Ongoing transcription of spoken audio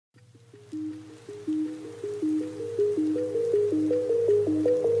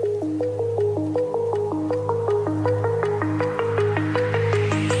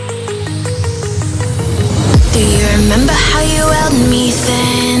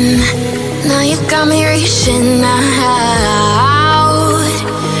got me reaching out.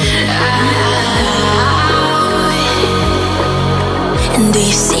 And do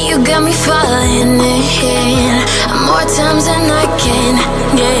you see you got me falling in more times than I can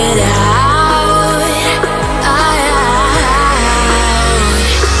get out.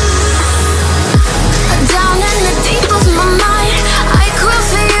 Down in the deep of my mind, I crawl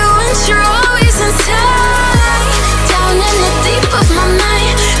for you and you're always inside. Down in the deep of my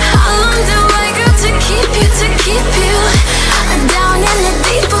mind, how long do I go to keep you, to keep you? Down in the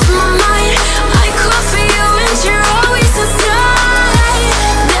deep of my mind, I crawl for you and you're always inside.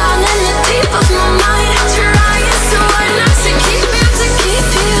 Down in the deep of my mind, trying so hard not to keep you, to keep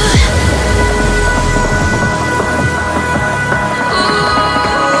you.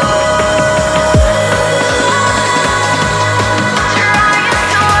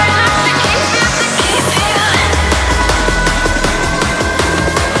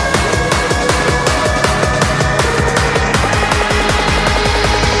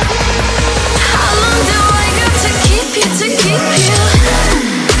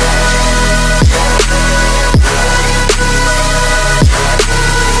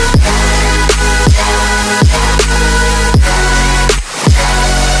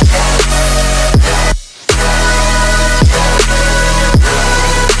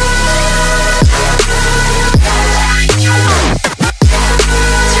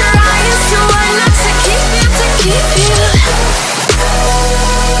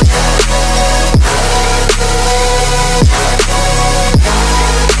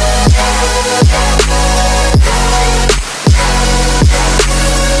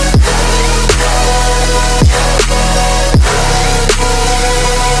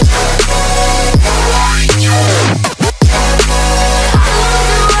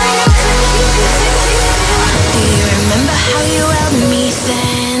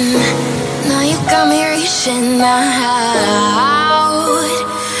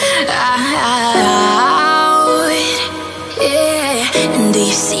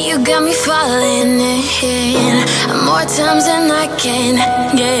 Times and I can't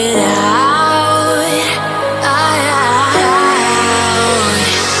get out.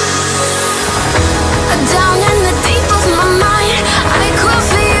 Down in the deep of my mind, I crawl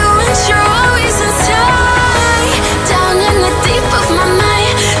for you and you're always inside. Down in the deep of my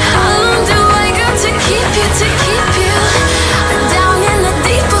mind, how long do I go to keep you, to keep you? Down in the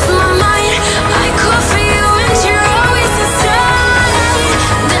deep of my mind, I crawl for you and you're always inside.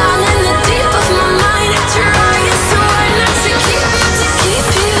 Down in the deep of my mind, trying so hard not to keep you, to keep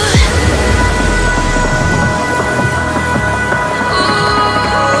you.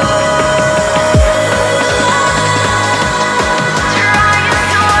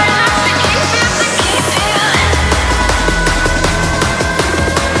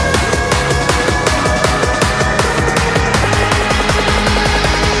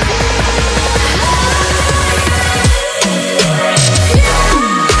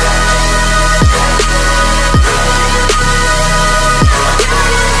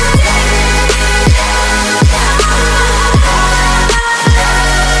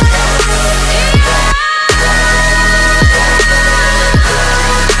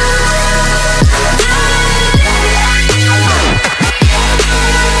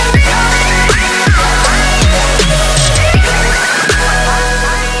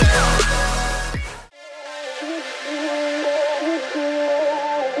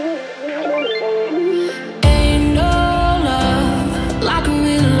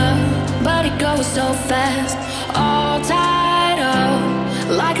 So fast, all tied up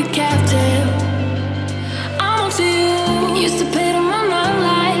like a captive. I'm on to you. Used to pay to my own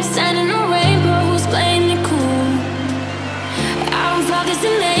life, sending the rainbows, playing it cool. I haven't felt this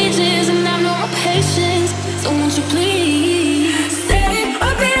in ages, and I've no more patience. So won't you please stay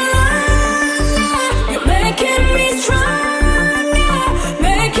a bit longer? You're making me stronger,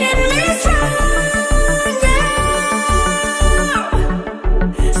 making me stronger.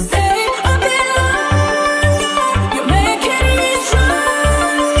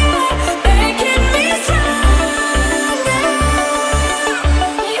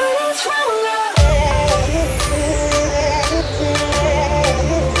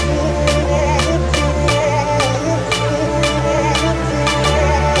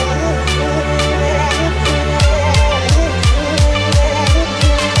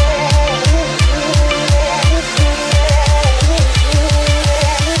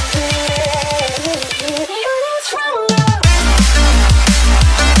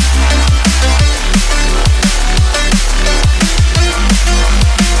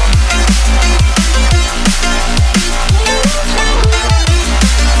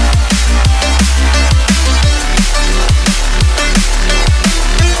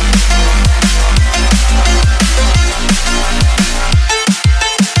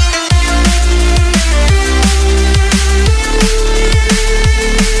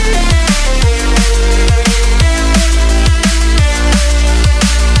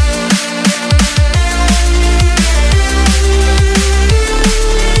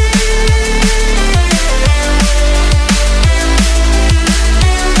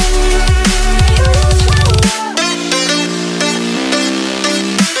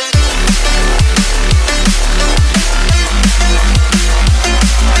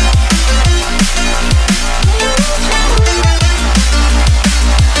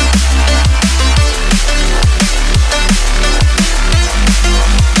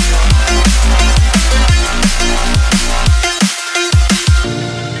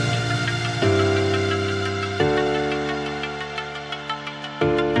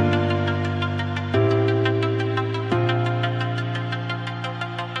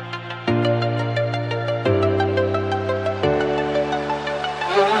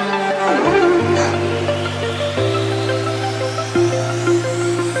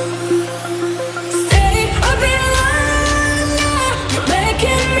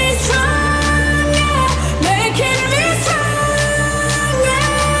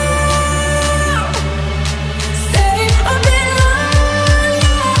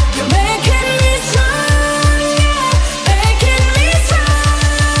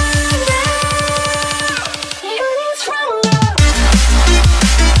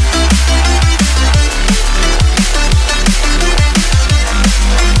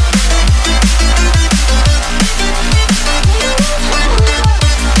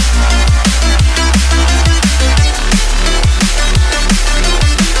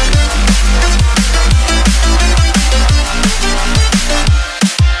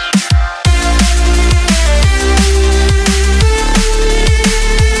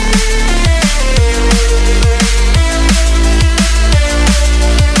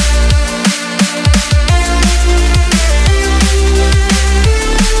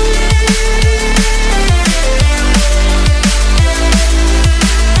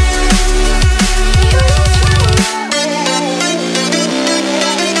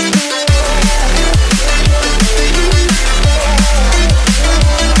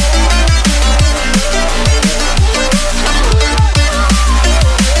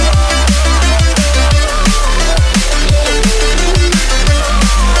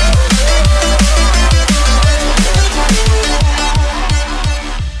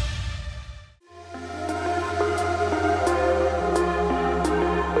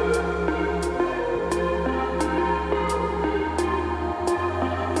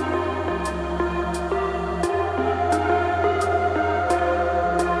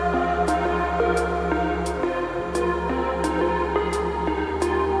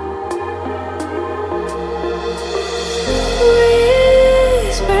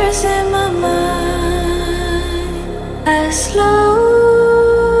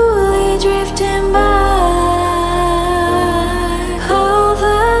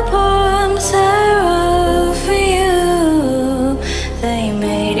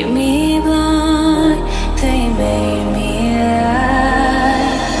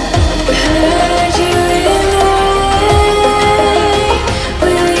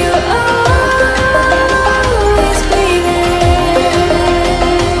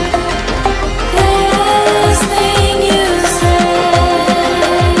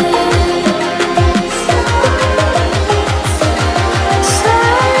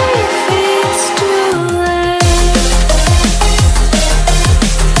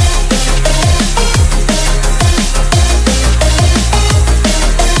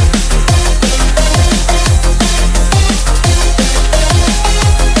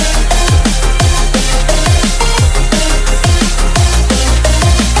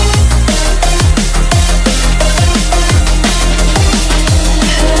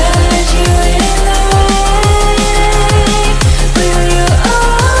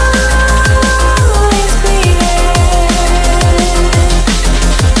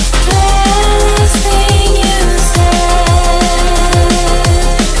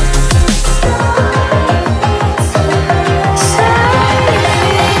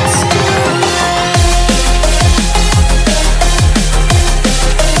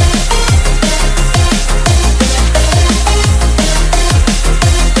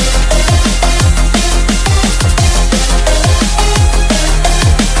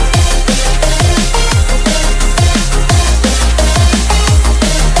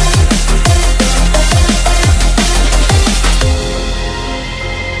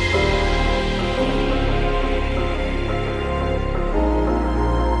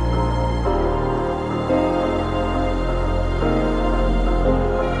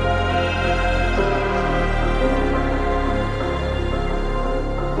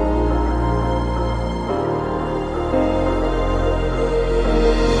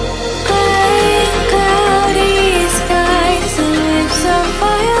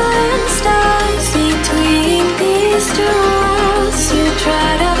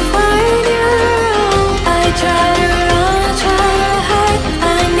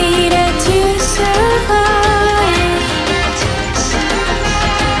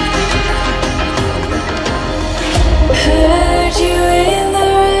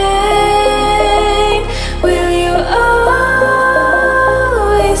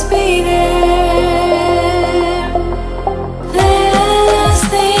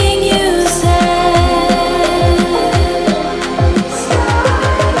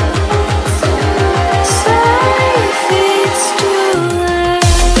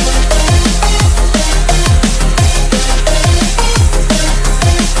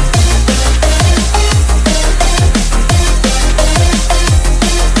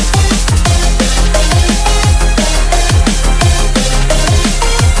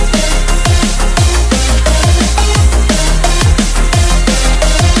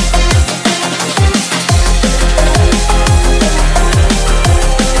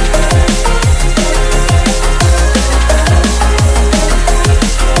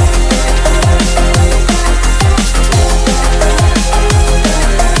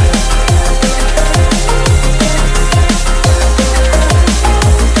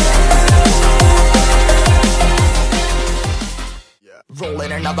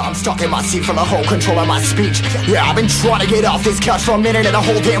 now that I'm stuck in my seat for the whole control of my speech. Yeah, I've been trying to get off this couch for a minute and a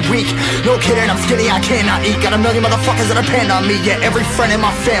whole damn week. No kidding, I'm skinny, I cannot eat. Got a million motherfuckers that depend on me. Yeah, every friend in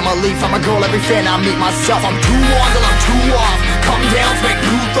my family, from a girl, every fan I meet myself. I'm too on till I'm too off. Come down to make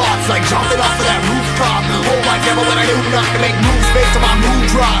new thoughts, like jumping off of that rooftop. Whole life never when I knew not to make moves based on my mood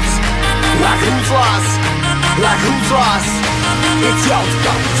drops. Like who's lost? Like who's lost? It's yo,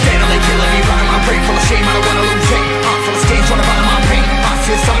 standing like killing me, running my brain full of shame. I don't wanna lose it.